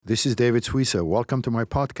This is David Suissa. Welcome to my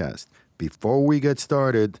podcast. Before we get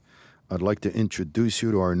started, I'd like to introduce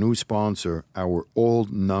you to our new sponsor,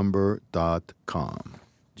 ouroldnumber.com.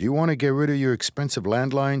 Do you want to get rid of your expensive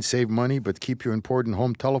landline, save money, but keep your important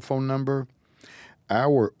home telephone number?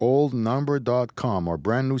 Ouroldnumber.com, our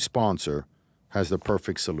brand new sponsor, has the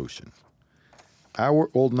perfect solution.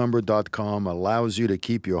 Ouroldnumber.com allows you to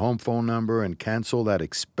keep your home phone number and cancel that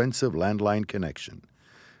expensive landline connection.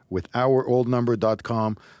 With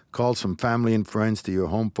ouroldnumber.com, calls from family and friends to your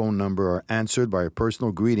home phone number are answered by a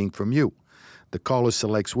personal greeting from you. The caller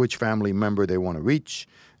selects which family member they want to reach,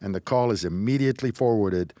 and the call is immediately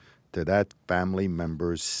forwarded to that family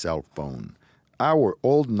member's cell phone.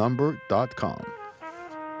 Ouroldnumber.com.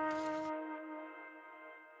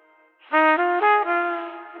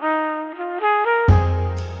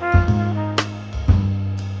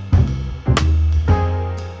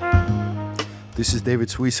 This is David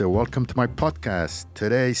Suissa. Welcome to my podcast.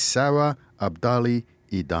 Today, Sarah Abdali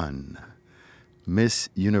Idan, Miss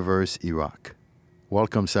Universe Iraq.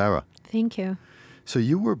 Welcome, Sarah. Thank you. So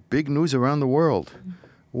you were big news around the world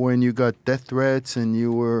when you got death threats and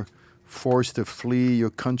you were forced to flee your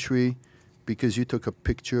country because you took a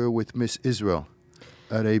picture with Miss Israel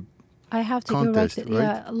at a I have to contest, correct it. right?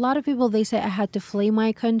 Yeah, a lot of people, they say I had to flee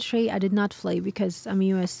my country. I did not flee because I'm a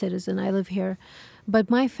U.S. citizen. I live here. But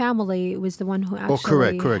my family was the one who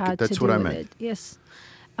actually correct. had That's to what do I with meant. it. Yes.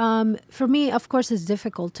 For me, of course, it's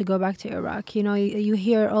difficult to go back to Iraq. You know, you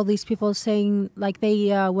hear all these people saying like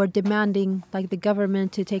they were demanding like the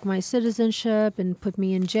government to take my citizenship and put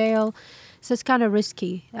me in jail. So it's kind of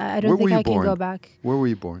risky. I don't think I can go back. Where were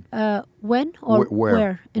you born? When or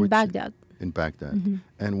Where? In Which- Baghdad. In Baghdad. Mm-hmm.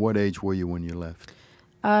 And what age were you when you left?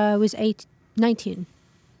 I was 19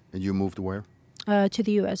 And you moved where? to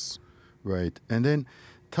the U.S. Right. And then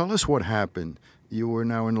tell us what happened. You were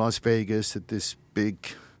now in Las Vegas at this big,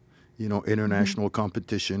 international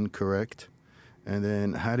competition, correct? And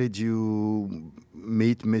then how did you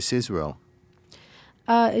meet Miss Israel?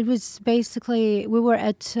 It was basically, we were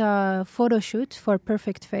at a photo shoot for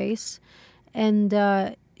Perfect Face. And,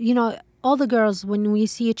 all the girls, when we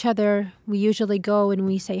see each other, we usually go and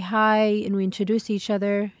we say hi and we introduce each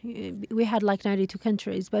other. We had like 92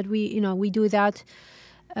 countries, but we do that,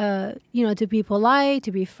 to be polite,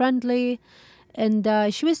 to be friendly.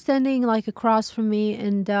 And she was standing like across from me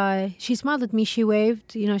and she smiled at me. She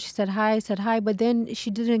waved, she said hi, but then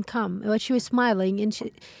she didn't come. But she was smiling and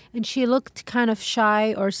she looked kind of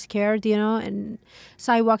shy or scared, and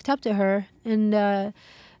so I walked up to her and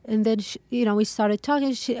then, we started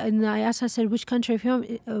talking. And I asked her, I said, which country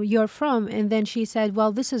you're from? And then she said,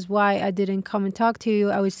 well, this is why I didn't come and talk to you.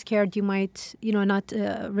 I was scared you might, not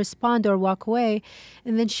respond or walk away.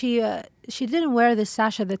 And then she didn't wear the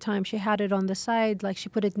sash at the time. She had it on the side, like she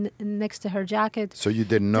put it next to her jacket. So you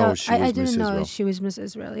didn't know she was I Miss didn't know Israel? she was Miss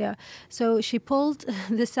Israel, yeah. So she pulled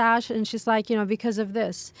the sash and she's like, because of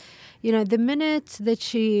this. The minute that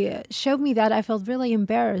she showed me that, I felt really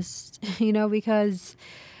embarrassed, because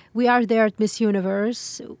we are there at Miss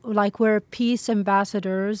Universe, like we're peace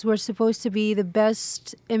ambassadors. We're supposed to be the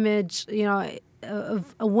best image,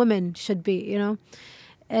 of a woman should be,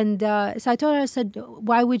 And so I told her, I said,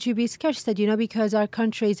 why would you be scared? She said, because our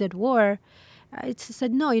country is at war. I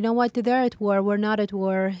said, no, you know what? They're at war. We're not at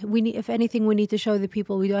war. If anything, we need to show the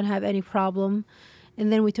people we don't have any problem.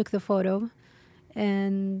 And then we took the photo.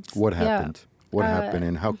 And What happened? What happened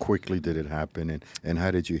and how quickly did it happen and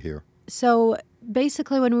how did you hear? So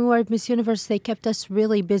basically, when we were at Miss Universe, they kept us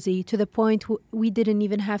really busy to the point we didn't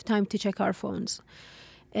even have time to check our phones.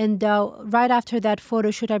 And right after that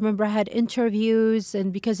photo shoot, I remember I had interviews,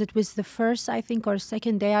 and because it was the first, I think, or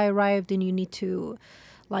second day I arrived, and you need to,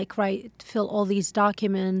 fill all these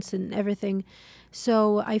documents and everything.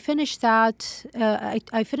 So I finished that.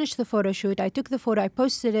 I finished the photo shoot. I took the photo. I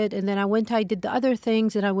posted it, and then I did the other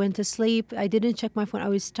things, and I went to sleep. I didn't check my phone. I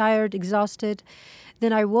was tired, exhausted.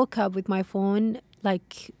 Then I woke up with my phone,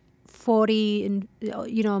 like 40 and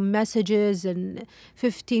messages and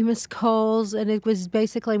 50 missed calls, and it was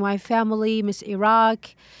basically my family, Miss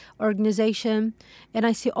Iraq organization, and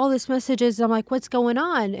I see all these messages. I'm like, what's going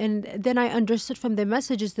on? And then I understood from the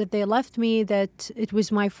messages that they left me that it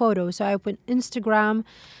was my photo. So I opened Instagram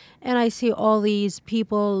and I see all these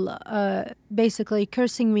people basically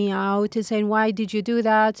cursing me out and saying, why did you do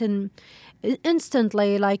that? And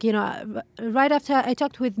instantly, right after I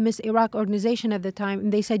talked with Miss Iraq organization at the time,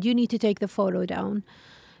 and they said, you need to take the photo down.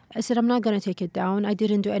 I said, I'm not going to take it down. I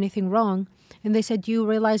didn't do anything wrong. And they said, you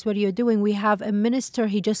realize what you're doing? We have a minister.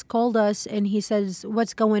 He just called us and he says,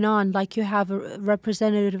 what's going on? Like, you have a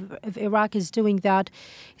representative of Iraq is doing that.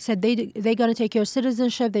 He said, they're going to take your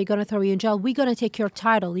citizenship. They're going to throw you in jail. We're going to take your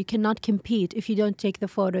title. You cannot compete if you don't take the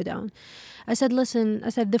photo down. I said, listen, I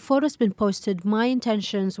said, the photo's been posted. My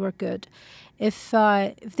intentions were good. If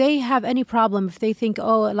they have any problem, if they think,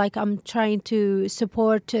 oh, like I'm trying to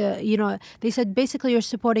support, they said, basically you're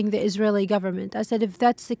supporting the Israeli government. I said, if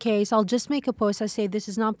that's the case, I'll just make a post. I say, this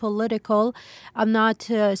is not political. I'm not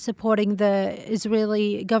supporting the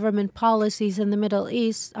Israeli government policies in the Middle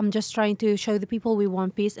East. I'm just trying to show the people we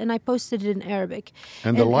want peace. And I posted it in Arabic.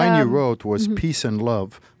 And the line you wrote was peace and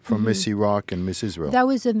love from Miss Iraq and Miss Israel. That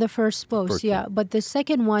was in the first post, yeah. But the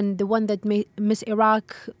second one, the one that Miss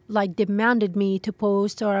Iraq like demanded me to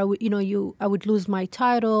post, or I would lose my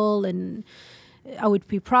title and I would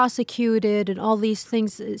be prosecuted and all these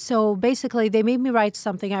things. So basically, they made me write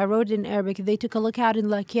something. I wrote it in Arabic. They took a look at it and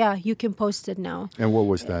like, yeah, you can post it now. And what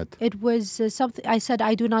was that? It was something. I said,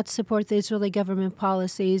 I do not support the Israeli government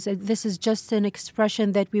policies. This is just an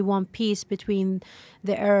expression that we want peace between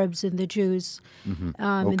the Arabs and the Jews.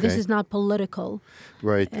 And this is not political.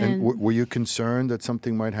 Right. And were you concerned that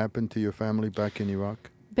something might happen to your family back in Iraq?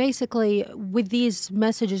 Basically, with these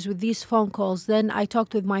messages, with these phone calls, then I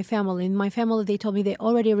talked with my family. In my family, they told me they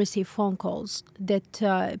already received phone calls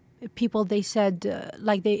that people, they said,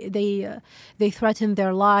 like they threatened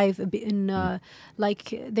their life.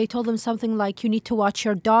 Like they told them something like, you need to watch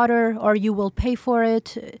your daughter or you will pay for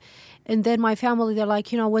it. And then my family, they're like,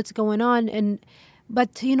 what's going on?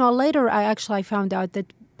 But later I found out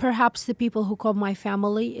that perhaps the people who called my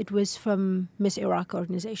family, it was from Miss Iraq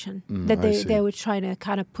organization, that they were trying to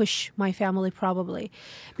kind of push my family probably.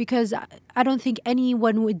 Because I don't think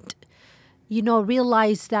anyone would,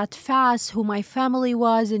 realize that fast who my family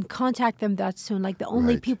was and contact them that soon. Like the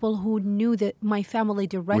only people who knew that my family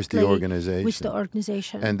directly was the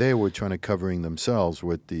organization. And they were trying to covering themselves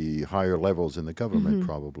with the higher levels in the government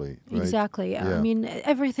probably. Right? Exactly. Yeah. I mean,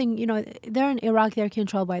 everything, they're in Iraq, they're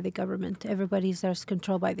controlled by the government. Everybody's there's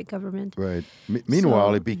controlled by the government. Right.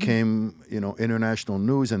 Meanwhile, it became, international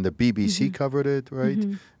news and the BBC covered it, right?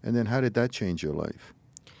 And then how did that change your life?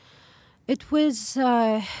 It was...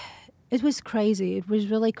 It was crazy. It was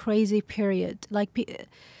really crazy period. Like,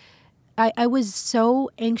 I was so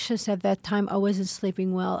anxious at that time. I wasn't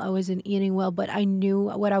sleeping well. I wasn't eating well, but I knew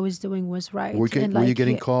what I was doing was right. Were you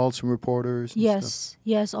getting calls from reporters? Yes,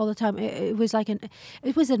 yes, all the time. It was like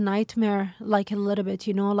it was a nightmare, like a little bit,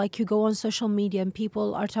 like you go on social media and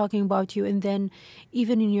people are talking about you, and then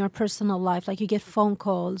even in your personal life, like you get phone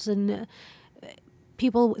calls and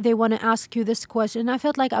people, they want to ask you this question. I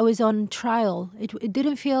felt like I was on trial. It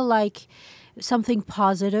didn't feel like something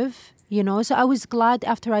positive, So I was glad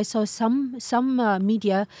after I saw some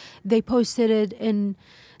media, they posted it in,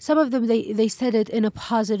 some of them, they said it in a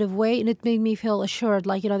positive way, and it made me feel assured.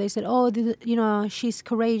 Like, they said, oh, she's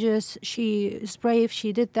courageous, she is brave,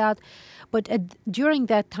 she did that. But during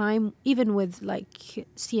that time, even with like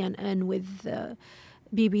CNN, with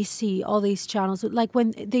BBC, all these channels, like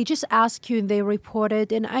when they just ask you and they report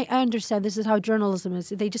it, and I understand this is how journalism is.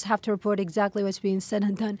 They just have to report exactly what's being said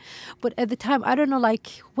and done. But at the time, I don't know,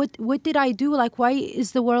 like, what did I do? Like, why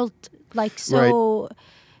is the world like so,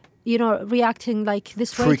 reacting like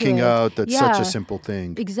this way? Freaking out, that's such a simple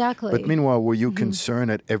thing. Exactly. But meanwhile, were you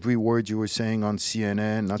concerned at every word you were saying on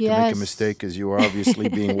CNN, not to make a mistake, as you were obviously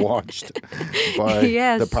being watched by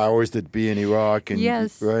the powers that be in Iraq, and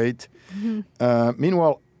right?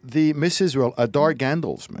 Meanwhile, the Miss Israel, Adar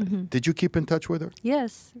Gandelsman, did you keep in touch with her?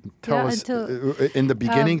 Yes. Tell us, in the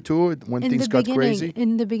beginning too, when things got crazy?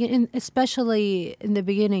 In the beginning, especially in the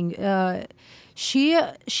beginning,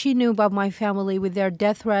 she knew about my family with their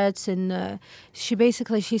death threats, and she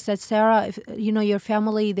said, Sarah, if, your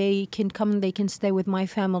family, they can come, they can stay with my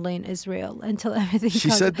family in Israel until everything She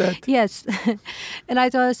said that? Yes. And I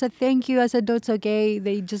told her, I said, thank you. I said, no, it's okay.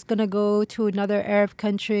 They just going to go to another Arab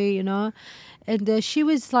country, And she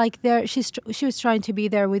was like there. She was trying to be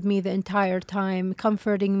there with me the entire time,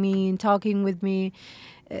 comforting me and talking with me,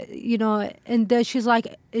 And she's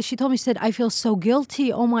like, she told me, she said, I feel so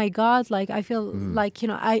guilty. Oh my God! Like I feel like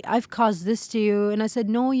I've caused this to you. And I said,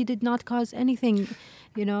 no, you did not cause anything.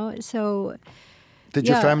 So. Did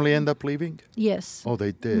your family end up leaving? Yes. Oh,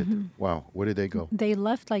 they did. Wow. Where did they go? They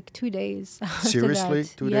left like 2 days. Seriously?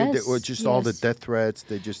 2 days? Yes. Or just all the death threats?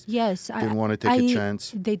 They just didn't want to take a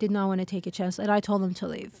chance? They did not want to take a chance. And I told them to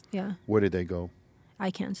leave. Yeah. Where did they go?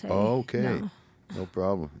 I can't say. Oh, okay. No. No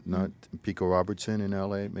problem. Not Pico Robertson in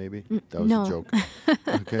L.A., maybe? That was a joke.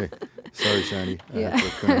 Okay. Sorry, Shani. I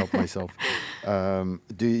couldn't help myself.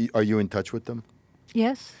 Are you in touch with them?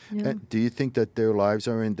 Yes. Yeah. Do you think that their lives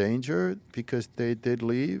are in danger because they did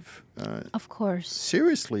leave? Of course.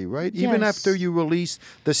 Seriously, right? Even after Yes. you released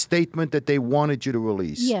the statement that they wanted you to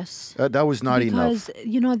release. Yes. That was not enough.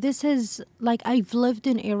 Because this is like I've lived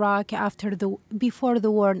in Iraq before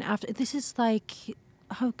the war and after. This is like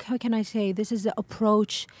how can I say, this is the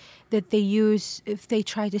approach that they use if they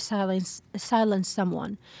try to silence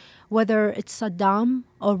someone, whether it's Saddam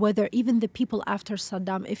or whether even the people after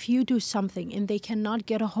Saddam. If you do something and they cannot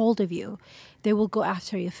get a hold of you, they will go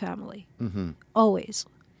after your family. Always.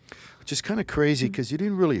 Which is kind of crazy because you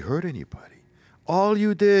didn't really hurt anybody. All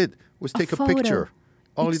you did was take a photo. picture.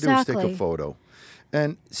 All you did was take a Exactly. photo.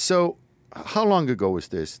 And so, how long ago was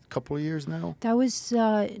this? A couple of years now? That was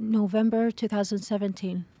November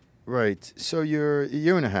 2017. Right. So you're a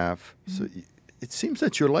year and a half. So it seems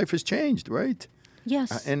that your life has changed, right?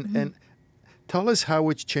 Yes. And tell us how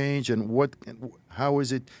it's changed and how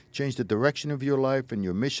has it changed the direction of your life and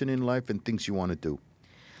your mission in life and things you want to do.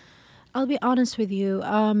 I'll be honest with you.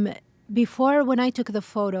 Before, when I took the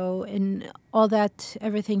photo and all that,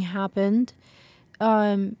 everything happened,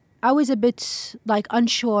 I was a bit like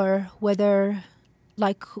unsure whether,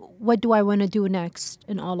 like, what do I want to do next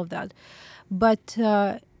and all of that. But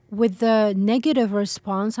with the negative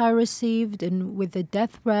response I received and with the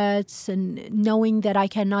death threats and knowing that I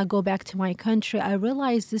cannot go back to my country, I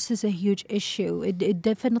realized this is a huge issue. It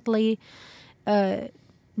definitely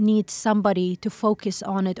needs somebody to focus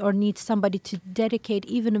on it or needs somebody to dedicate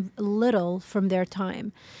even a little from their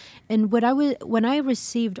time. And when I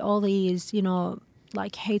received all these,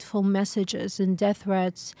 like hateful messages and death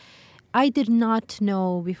threats, I did not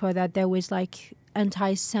know before that there was like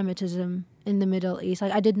anti-Semitism in the Middle East.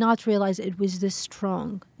 Like I did not realize it was this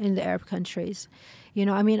strong in the Arab countries.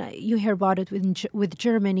 You hear about it with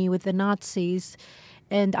Germany, with the Nazis,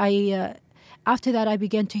 and after that, I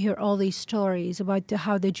began to hear all these stories about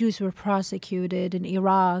how the Jews were prosecuted in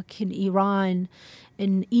Iraq, in Iran,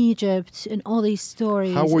 in Egypt, and all these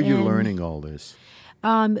stories. How were you learning all this?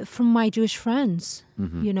 From my Jewish friends,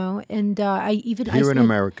 and Here in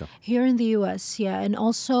America. Here in the U.S., yeah. And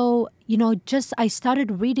also, I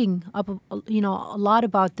started reading up, a lot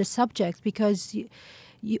about the subject because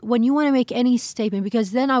when you want to make any statement, because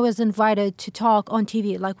then I was invited to talk on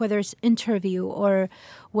TV, like whether it's interview or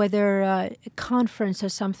whether a conference or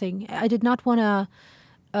something. I did not want to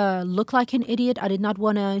look like an idiot. I did not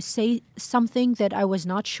want to say something that I was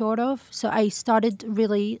not sure of. So I started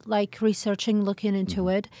really like researching, looking into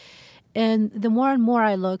it. And the more and more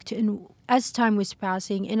I looked, and as time was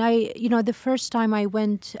passing, and the first time I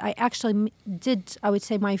went, I actually did, I would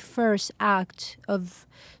say, my first act of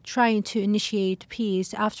trying to initiate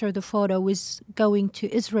peace after the photo was going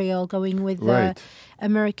to Israel, going with Right. the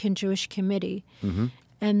American Jewish Committee.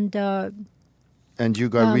 And And you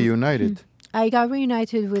got reunited. I got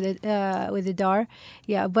reunited with the DAR,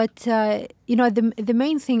 yeah. But the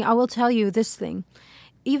main thing, I will tell you this thing.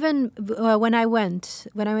 Even when I went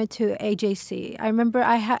to AJC, I remember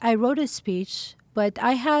I wrote a speech, but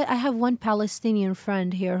I have one Palestinian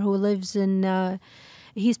friend here who lives in.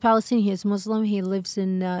 He's Palestinian. He's Muslim. He lives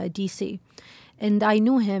in D.C. And I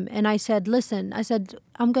knew him, and I said, "Listen," I said,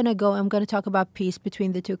 "I'm gonna go. I'm gonna talk about peace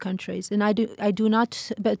between the two countries." And I do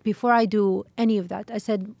not. But before I do any of that, I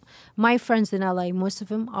said, "My friends in LA, most of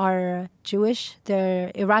them are Jewish.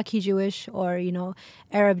 They're Iraqi Jewish, or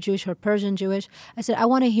Arab Jewish or Persian Jewish." I said, "I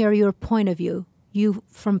want to hear your point of view, you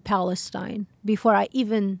from Palestine, before I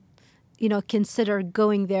even, consider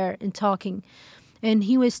going there and talking." And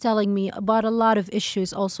he was telling me about a lot of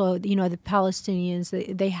issues also, the Palestinians,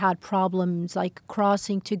 they had problems like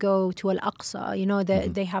crossing to go to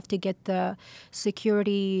Al-Aqsa, they have to get the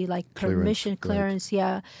security, like permission, clearance,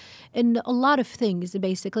 yeah. And a lot of things,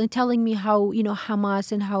 basically, telling me how,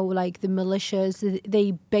 Hamas and how like the militias,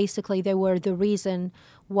 they were the reason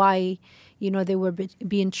why, they were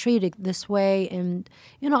being treated this way and,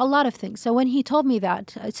 a lot of things. So when he told me that,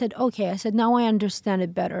 I said, okay, I said, now I understand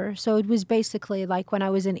it better. So it was basically like when I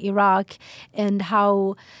was in Iraq and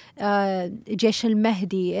how Jaish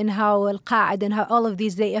al-Mahdi and how Al-Qaeda and how all of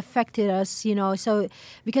these, they affected us, So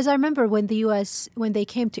because I remember when the U.S., when they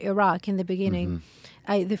came to Iraq in the beginning,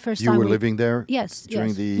 the first time you were living there? Yes.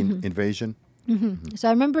 During the invasion? So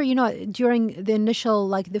I remember, during the initial,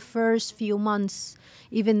 like the first few months,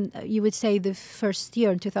 even you would say the first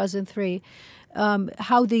year in 2003,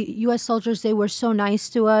 how the U.S. soldiers, they were so nice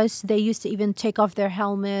to us. They used to even take off their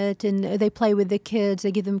helmet and they play with the kids.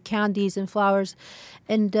 They give them candies and flowers.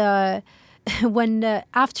 And when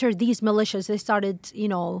after these militias, they started,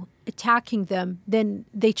 attacking them, then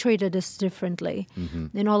they treated us differently.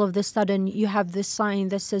 And all of a sudden, you have this sign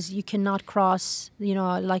that says you cannot cross,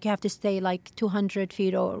 like you have to stay like 200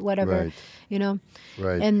 feet or whatever, Right.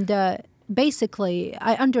 Right. And basically,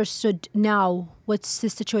 I understood now what's the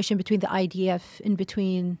situation between the IDF and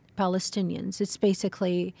between Palestinians. It's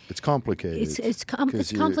basically It's complicated. it's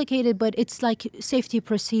 'Cause complicated, but it's like safety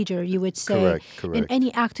procedure, you would say. Correct. In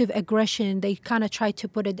any act of aggression, they kind of try to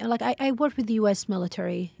put it like I worked with the U.S.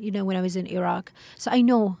 military, when I was in Iraq, so I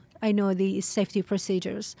know the safety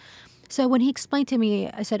procedures. So when he explained to me,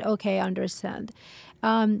 I said, okay, I understand.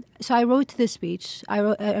 So I wrote the speech. I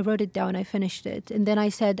wrote it down. I finished it. And then I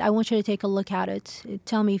said, I want you to take a look at it.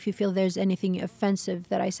 Tell me if you feel there's anything offensive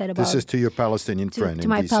that I said about This is to your Palestinian friend to in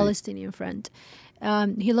my DC. Palestinian friend.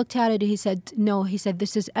 He looked at it. He said, no. He said,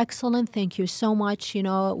 this is excellent. Thank you so much.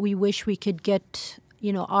 We wish we could get,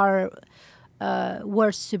 our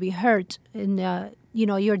words to be heard. And,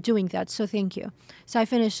 you're doing that. So thank you. So I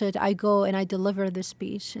finish it. I go and I deliver the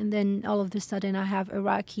speech. And then all of a sudden I have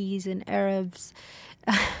Iraqis and Arabs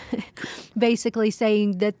basically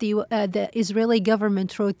saying that the Israeli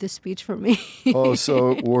government wrote the speech for me. Oh,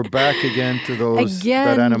 so we're back again to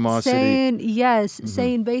that animosity.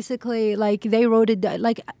 Saying basically like they wrote it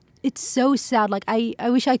like it's so sad. Like I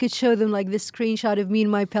wish I could show them like this screenshot of me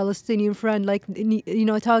and my Palestinian friend, like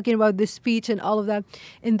talking about this speech and all of that,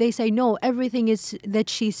 and they say no, everything is that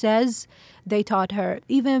she says they taught her.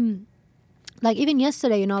 Even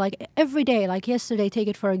yesterday, like every day, like yesterday, take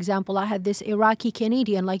it for example, I had this Iraqi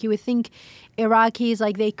Canadian. Like you would think Iraqis,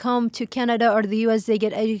 like they come to Canada or the U.S., they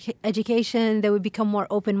get education, they would become more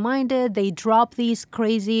open-minded, they drop these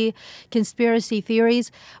crazy conspiracy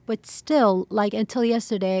theories. But still, like until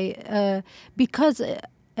yesterday, because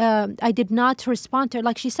I did not respond to her.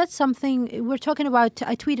 Like she said something,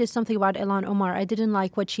 I tweeted something about Ilan Omar. I didn't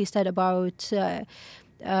like what she said about the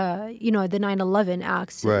 9/11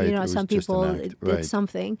 acts. Right, Some people act. did Right.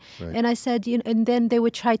 something, Right. and I said, and then they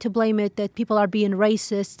would try to blame it that people are being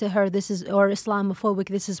racist to her. Or Islamophobic.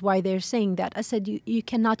 This is why they're saying that. I said, you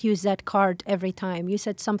cannot use that card every time. You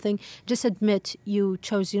said something. Just admit you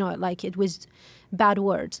chose. Like it was bad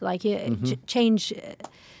words. Like change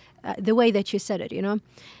the way that you said it.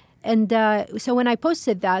 And so when I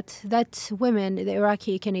posted that woman, the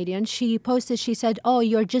Iraqi Canadian, she said, oh,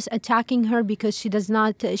 you're just attacking her because she does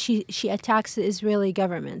not, she attacks the Israeli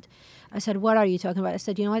government. I said, what are you talking about? I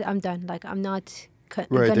said, you know what, I'm done. Like, I'm not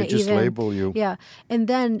Right, gonna they just even label you. Yeah. And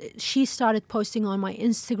then she started posting on my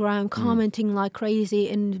Instagram, commenting like crazy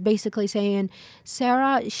and basically saying,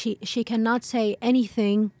 Sarah, she cannot say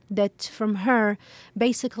anything that from her.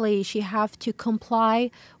 Basically, she have to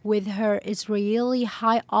comply with her Israeli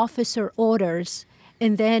high officer orders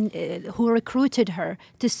and then who recruited her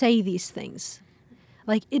to say these things.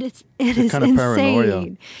 Like it is kind of insane. paranoia.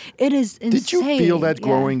 It is insane. Did you feel that Yeah.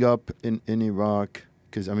 growing up in Iraq?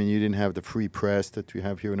 Because, you didn't have the free press that we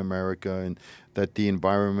have here in America, and that the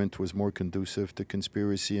environment was more conducive to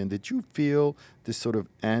conspiracy. And did you feel this sort of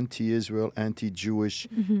anti-Israel, anti-Jewish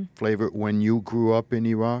flavor when you grew up in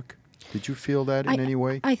Iraq? Did you feel that in any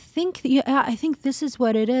way? I think this is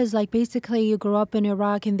what it is. Like basically, you grow up in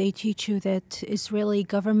Iraq and they teach you that Israeli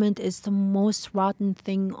government is the most rotten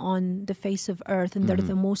thing on the face of earth, and they're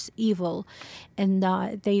the most evil, and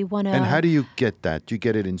they want to. And how do you get that? Do you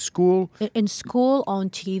get it in school? In school, on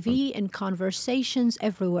TV, in conversations,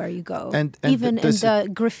 everywhere you go, And even in the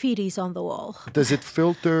graffitis on the wall. Does it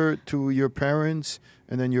filter to your parents?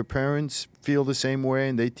 And then your parents feel the same way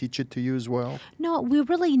and they teach it to you as well? No, we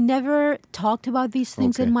really never talked about these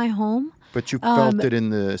things in my home. But you felt it in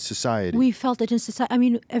the society. We felt it in society. I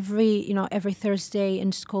mean, every Thursday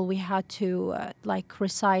in school we had to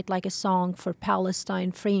recite like a song for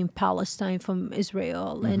Palestine, freeing Palestine from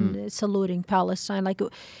Israel and saluting Palestine. Like,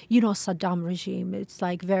 Saddam regime. It's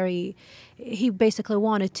like he basically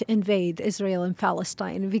wanted to invade Israel and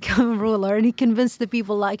Palestine and become a ruler. And he convinced the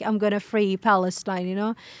people like, I'm going to free Palestine,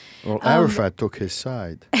 Well, Arafat took his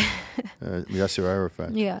side. Yasser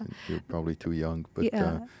Arafat. Yeah. You're probably too young. But,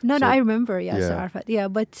 No, I remember Yasser Arafat. Yeah,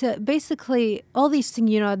 but basically all these things,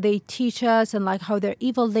 they teach us and like how they're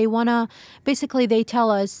evil. They they tell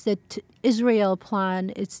us that Israel plan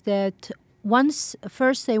is that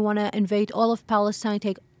first they want to invade all of Palestine,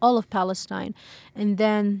 take all of Palestine, and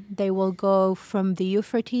then they will go from the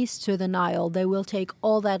Euphrates to the Nile. They will take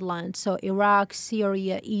all that land. So Iraq,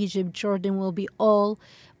 Syria, Egypt, Jordan will be all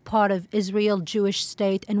part of Israel, Jewish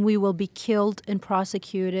state, and we will be killed and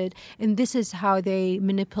prosecuted. And this is how they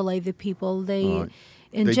manipulate the people.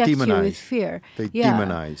 inject you with demonize. fear. They Yeah.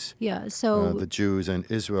 demonize Yeah. So the Jews and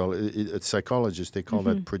Israel. Psychologists, they call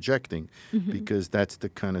that projecting, because that's the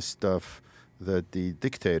kind of stuff that the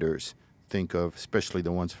dictators think of, especially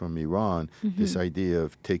the ones from Iran, this idea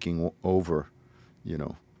of taking over,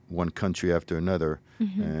 one country after another,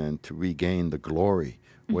 and to regain the glory,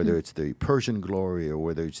 whether it's the Persian glory or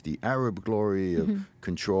whether it's the Arab glory of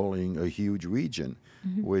controlling a huge region,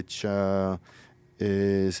 which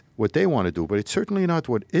is what they want to do. But it's certainly not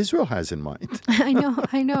what Israel has in mind. I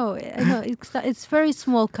know. It's very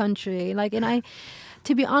small country.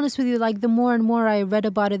 To be honest with you, the more and more I read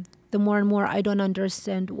about it, the more and more I don't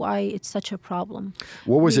understand why it's such a problem.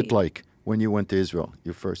 What was it like when you went to Israel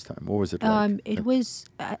your first time? What was it like? It was,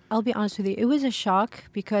 I'll be honest with you, it was a shock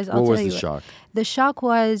because What was the shock? The shock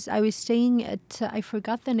was I was staying at, I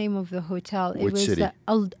forgot the name of the hotel. Which it was city?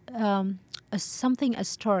 Something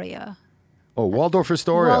Astoria. Oh, Waldorf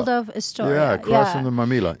Astoria. Waldorf Astoria. Yeah, across from the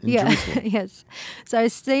Mamila in Jerusalem. Yes. So I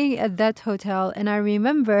was staying at that hotel, and I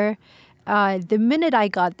remember the minute I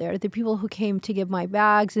got there, the people who came to get my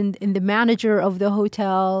bags and the manager of the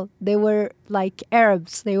hotel, they were like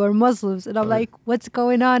Arabs, they were Muslims. And I'm like, what's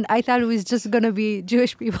going on? I thought it was just going to be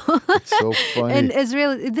Jewish people. It's so funny. And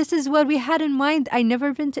Israel, this is what we had in mind. I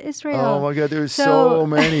never been to Israel. Oh my God, there's so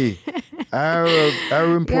many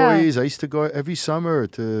Arab employees. I used to go every summer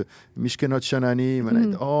to Mishkenot Shananim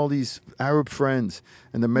and all these Arab friends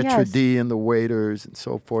and the Metro D and the waiters and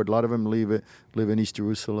so forth. A lot of them live in East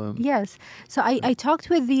Jerusalem. Yes. So I talked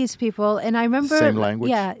with these people, and I remember... Same language?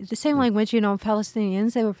 Yeah, the same language,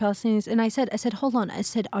 Palestinians. They were Palestinians. And I said, hold on. I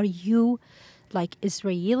said, are you like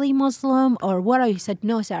Israeli Muslim or what are you? He said,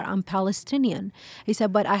 no, sir, I'm Palestinian. He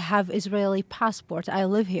said, but I have Israeli passport. I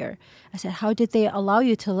live here. I said, how did they allow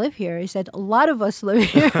you to live here? He said, a lot of us live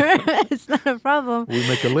here. It's not a problem. We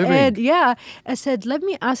make a living. And I said, let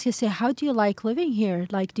me ask you, how do you like living here?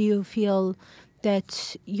 Like, do you feel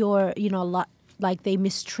that you're, like they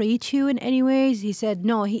mistreat you in any ways? He said,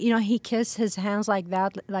 no, he kissed his hands like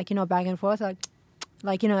that, back and forth,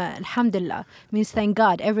 alhamdulillah, means thank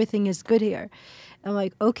God, everything is good here. I'm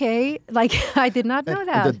like, okay, I did not know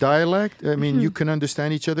that. The dialect, I mean, you can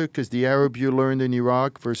understand each other because the Arab you learned in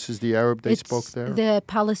Iraq versus the Arab they spoke there? The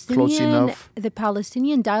Palestinian, close enough? The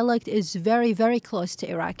Palestinian dialect is very, very close to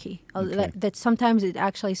Iraqi. Okay. That sometimes it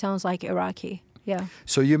actually sounds like Iraqi. Yeah.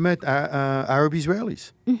 So you met Arab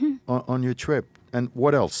Israelis on your trip, and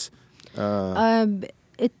what else?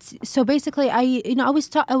 So basically, I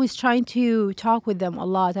was trying to talk with them a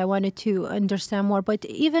lot. I wanted to understand more, but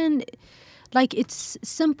even it's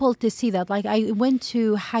simple to see that. I went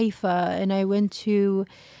to Haifa and I went to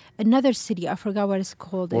another city. I forgot what it's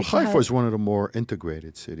called. Well, Haifa is one of the more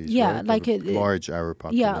integrated cities. Yeah, right? Large Arab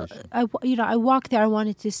population. Yeah, I walked there. I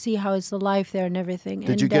wanted to see how is the life there and everything.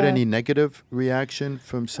 Did you get any negative reaction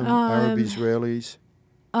from some Arab Israelis?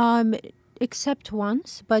 Except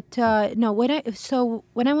once, but no.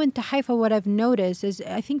 When I went to Haifa, what I've noticed is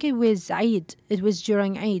I think it was Eid. It was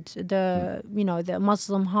during Eid, the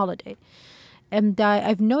Muslim holiday, and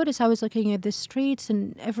I've noticed I was looking at the streets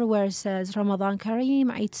and everywhere it says Ramadan Kareem,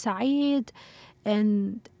 Eid Saeed,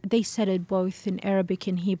 and they said it both in Arabic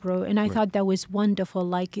and Hebrew, and I thought that was wonderful.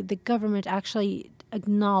 Like the government actually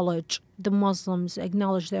acknowledged the Muslims,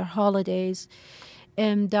 acknowledged their holidays.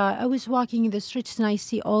 And I was walking in the streets and I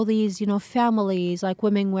see all these, families, like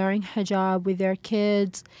women wearing hijab with their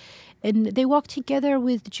kids. And they walk together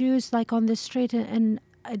with Jews, on the street. And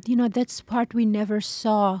that's part we never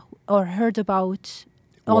saw or heard about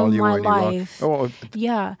all my life.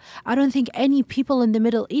 Yeah. I don't think any people in the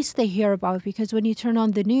Middle East they hear about, because when you turn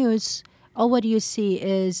on the news, all what you see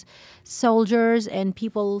is soldiers and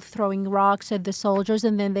people throwing rocks at the soldiers,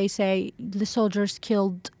 and then they say the soldiers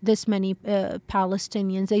killed this many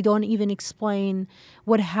Palestinians. They don't even explain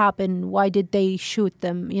what happened, why did they shoot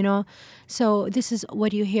them, So this is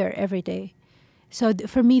what you hear every day. So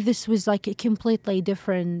for me, this was a completely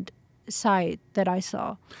different side that I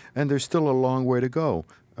saw. And there's still a long way to go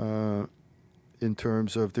in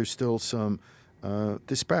terms of there's still some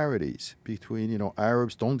disparities between,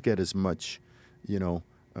 Arabs don't get as much,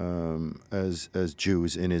 as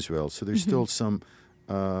Jews in Israel. So there's still some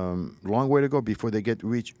long way to go before they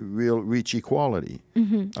reach equality.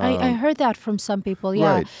 I heard that from some people.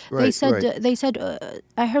 Yeah, right, they said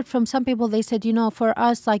I heard from some people. They said, for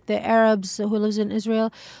us, like the Arabs who lives in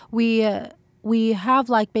Israel, we have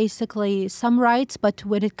basically some rights, but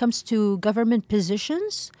when it comes to government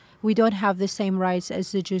positions, we don't have the same rights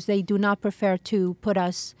as the Jews. They do not prefer to put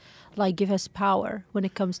us, give us power when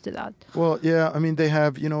it comes to that. Well, yeah, I mean, they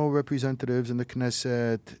have, representatives in the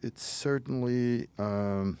Knesset. It's certainly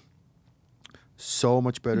so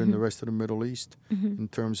much better than the rest of the Middle East in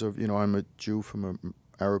terms of, I'm a Jew from an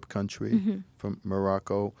Arab country, from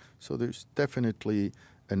Morocco. So there's definitely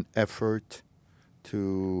an effort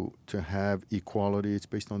to have equality. It's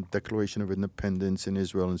based on Declaration of Independence in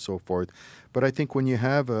Israel and so forth. But I think when you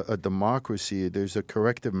have a democracy, there's a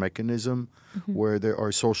corrective mechanism where there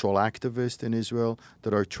are social activists in Israel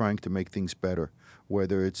that are trying to make things better,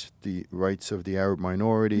 whether it's the rights of the Arab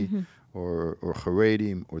minority or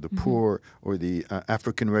Haredim or the poor or the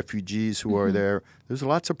African refugees who are there. There's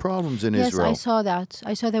lots of problems in Israel. Yes, I saw that.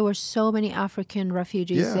 I saw there were so many African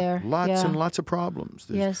refugees there. Lots and lots of problems.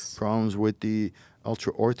 There's problems with the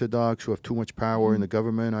ultra-Orthodox who have too much power in the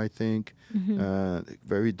government, I think.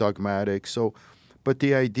 Very dogmatic. So, but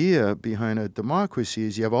the idea behind a democracy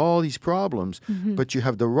is you have all these problems, but you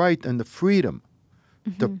have the right and the freedom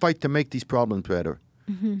to fight to make these problems better.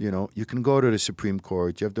 You can go to the Supreme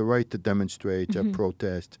Court. You have the right to demonstrate, you have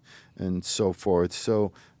protest, and so forth.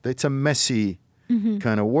 So it's a messy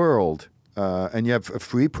kind of world. And you have a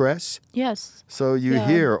free press. Yes. So you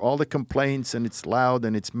hear all the complaints, and it's loud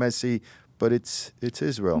and it's messy, but it's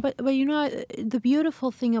Israel. But the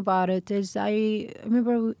beautiful thing about it is I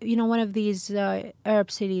remember, one of these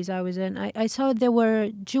Arab cities I was in, I saw there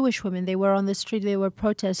were Jewish women. They were on the street. They were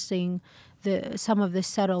protesting some of the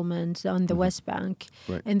settlements on the West Bank,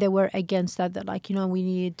 and they were against that. They're like, we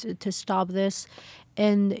need to stop this,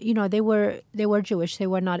 and they were Jewish. They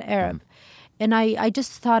were not Arab, and I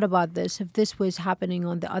just thought about this. If this was happening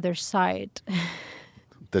on the other side,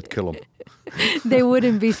 that'd kill them. They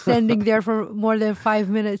wouldn't be standing there for more than 5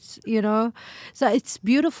 minutes. So it's a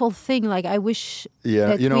beautiful thing. Like I wish. Yeah,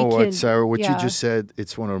 that you know we what, can, Sarah? What you just said,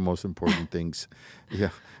 it's one of the most important things. Yeah.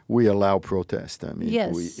 We allow protest. I mean,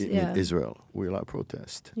 in Israel, we allow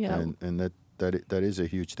protest, and that is a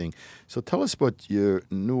huge thing. So tell us about your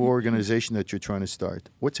new organization that you're trying to start.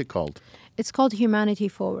 What's it called? It's called Humanity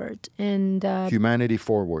Forward, and Humanity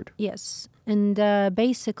Forward. Yes, and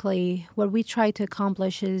basically, what we try to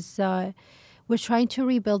accomplish is we're trying to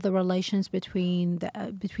rebuild the relations between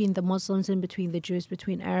the Muslims and between the Jews,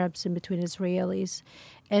 between Arabs and between Israelis,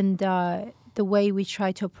 and the way we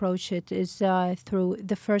try to approach it is through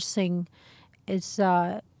the first thing is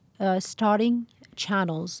starting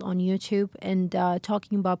channels on YouTube and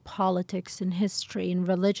talking about politics and history and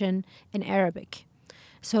religion in Arabic.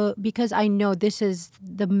 So because I know this is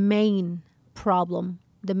the main problem,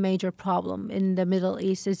 the major problem in the Middle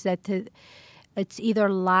East is that it's either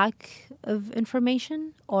lack of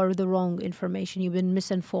information or the wrong information. You've been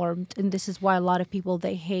misinformed. And this is why a lot of people,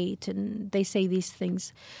 they hate and they say these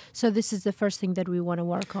things. So this is the first thing that we want to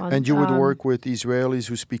work on. And you would work with Israelis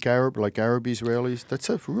who speak Arab, like Arab Israelis? That's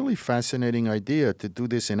a really fascinating idea to do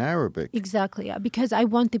this in Arabic. Exactly, yeah, because I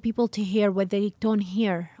want the people to hear what they don't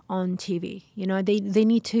hear on TV. They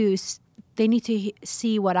need to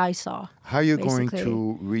see what I saw. How are you going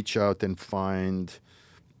to reach out and find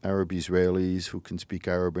Arab Israelis who can speak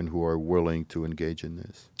Arab and who are willing to engage in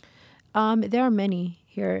this? There are many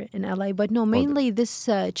here in LA, but no, mainly this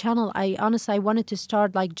channel. I honestly wanted to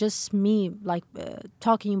start like just me, like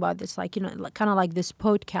talking about this, like kind of like this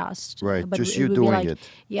podcast. Right, but just you doing it.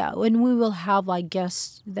 Yeah, and we will have like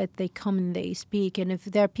guests that they come and they speak, and if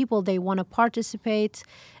there are people they want to participate,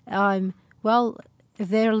 well. If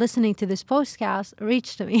they're listening to this podcast,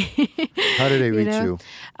 reach to me. How do they reach you?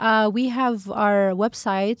 We have our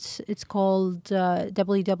website. It's called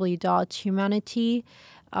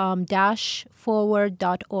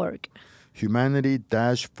www.humanity-forward.org.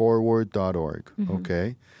 Humanity-forward.org.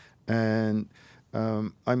 Okay. And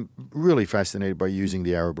I'm really fascinated by using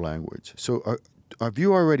the Arab language. So have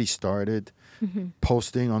you already started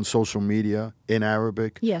posting on social media in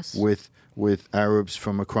Arabic? Yes. With Arabs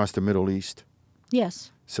from across the Middle East?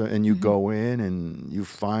 Yes. So, and you go in and you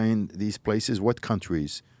find these places. What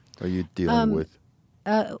countries are you dealing with?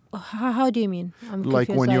 How do you mean? I'm like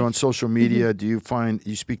confused. when you're on social media, do you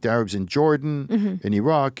speak to Arabs in Jordan, in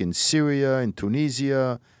Iraq, in Syria, in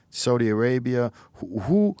Tunisia, Saudi Arabia?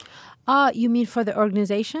 Who? You mean for the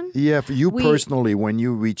organization? Yeah, for you personally, when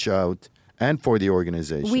you reach out. And for the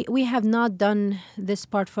organization. We have not done this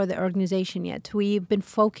part for the organization yet. We've been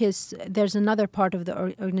focused. There's another part of the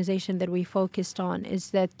organization that we focused on is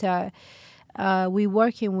that we're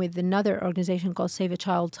working with another organization called Save a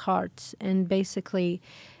Child's Heart. And basically,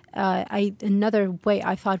 another way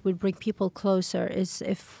I thought would bring people closer is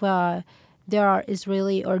if there are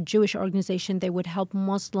Israeli or Jewish organizations that would help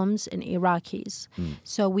Muslims and Iraqis.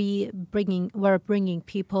 So we're bringing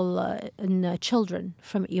people and children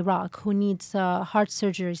from Iraq who needs heart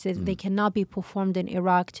surgeries that they cannot be performed in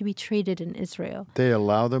Iraq to be treated in Israel. They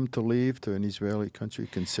allow them to leave to an Israeli country,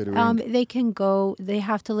 considering... They can go. They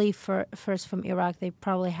have to leave first from Iraq. They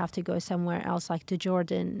probably have to go somewhere else, like to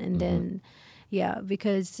Jordan, and then,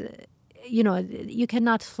 because you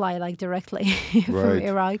cannot fly like directly from Right.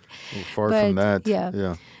 Iraq. Well, far from that.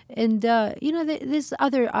 Yeah. And there's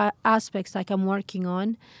other aspects like I'm working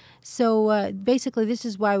on. So basically, this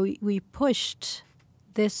is why we pushed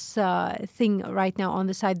this thing right now on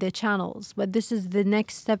the side, the channels. But this is the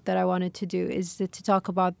next step that I wanted to do, is to talk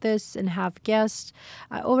about this and have guests.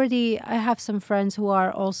 I have some friends who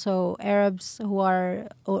are also Arabs, who are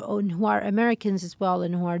Americans as well,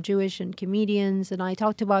 and who are Jewish and comedians, and I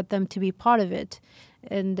talked about them to be part of it,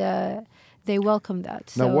 and they welcome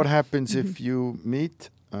that. Now, So, what happens if you meet,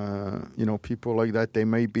 people like that? They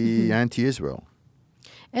may be anti-Israel.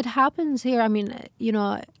 it happens here. I mean,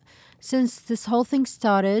 since this whole thing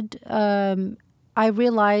started, I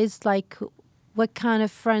realized what kind of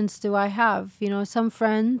friends do I have? Some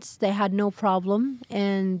friends, they had no problem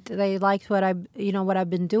and they liked what I've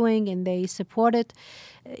been doing and they support it.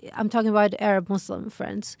 I'm talking about Arab Muslim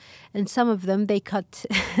friends, and some of them they cut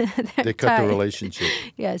They cut the relationship.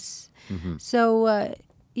 Yes. So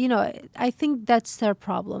I think that's their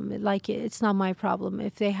problem. It's not my problem.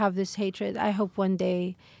 If they have this hatred, I hope one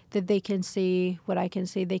day that they can see what I can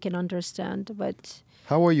see, they can understand. But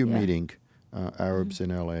How are you meeting Arabs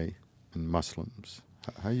in LA and Muslims?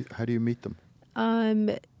 How do you meet them?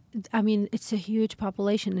 I mean, it's a huge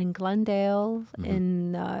population in Glendale,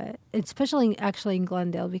 and especially actually in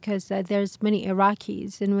Glendale, because there's many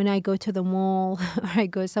Iraqis. And when I go to the mall or I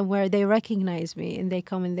go somewhere, they recognize me and they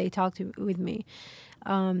come and they talk with me.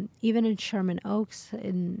 Even in Sherman Oaks,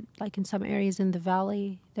 in some areas in the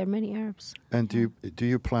valley, there are many Arabs. And do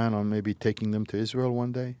you plan on maybe taking them to Israel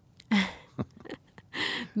one day?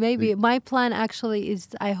 Maybe. My plan actually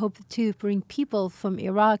is I hope to bring people from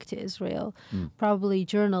Iraq to Israel, probably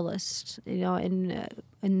journalists,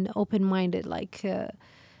 and open-minded,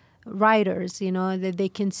 writers, that they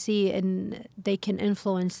can see and they can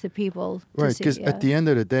influence the people. Right, because at the end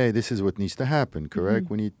of the day, this is what needs to happen, correct?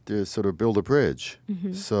 We need to sort of build a bridge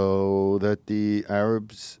so that the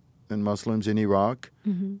Arabs and Muslims in Iraq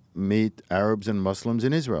meet Arabs and Muslims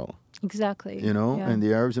in Israel. Exactly. And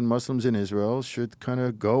the Arabs and Muslims in Israel should kind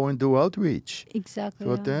of go and do outreach. Exactly.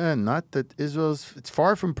 So at the end, not that it's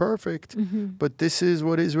far from perfect, but this is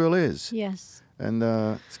what Israel is. Yes. And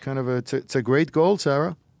it's kind of it's a great goal,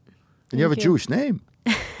 Sarah. And you have a Jewish name.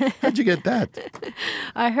 How'd you get that?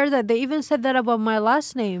 I heard that. They even said that about my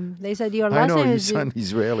last name. They said your last name is... I know, you sound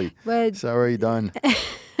Israeli. But Sarah Idan. Oh,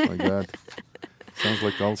 my God. Sounds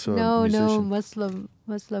like also a musician. No,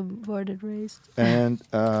 Muslim born and raised. And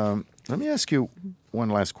let me ask you one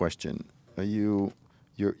last question. You're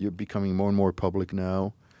becoming more and more public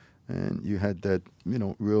now, and you had that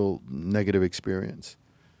real negative experience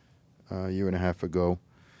a year and a half ago.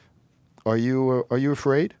 Are you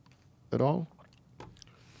afraid at all?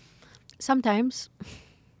 Sometimes.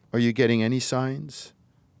 Are you getting any signs?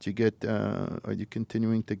 Are you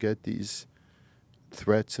continuing to get these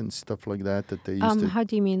threats and stuff like that they used to? How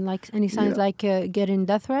do you mean? Like any signs getting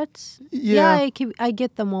death threats? Yeah. I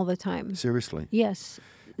get them all the time. Seriously? Yes.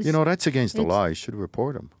 That's against the law. You should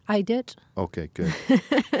report them. I did. Okay, good.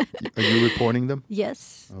 Are you reporting them?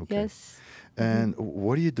 Yes. Okay. Yes. And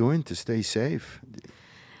what are you doing to stay safe?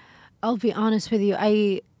 I'll be honest with you.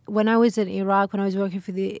 When I was in Iraq, when I was working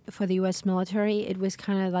for the U.S. military, it was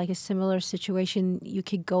kind of like a similar situation. You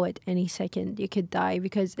could go at any second. You could die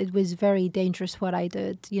because it was very dangerous what I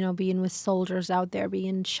did. Being with soldiers out there,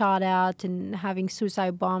 being shot at and having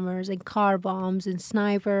suicide bombers and car bombs and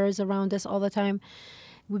snipers around us all the time.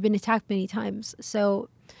 We've been attacked many times. So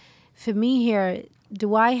for me here,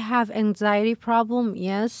 do I have anxiety problem?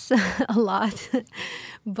 Yes, a lot.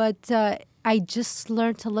 But I just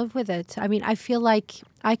learned to live with it. I mean, I feel like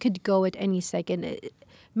I could go at any second.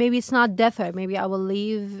 Maybe it's not death threat. Maybe I will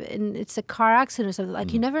leave and it's a car accident or something.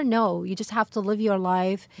 You never know. You just have to live your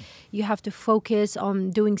life. You have to focus on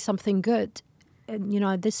doing something good. And,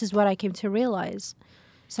 this is what I came to realize.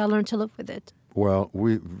 So I learned to live with it. Well,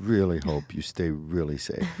 we really hope you stay really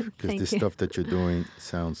safe because this stuff that you're doing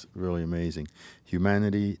sounds really amazing.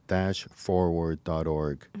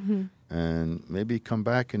 Humanity-forward.org. And maybe come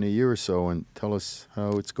back in a year or so and tell us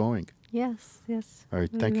how it's going. Yes. All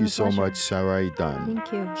right. Thank you so much, Sarah Idan.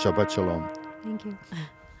 Thank you. Shabbat Shalom. Thank you.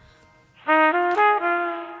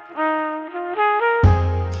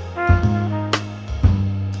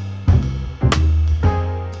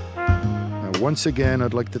 Once again,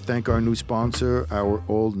 I'd like to thank our new sponsor,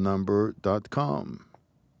 ouroldnumber.com.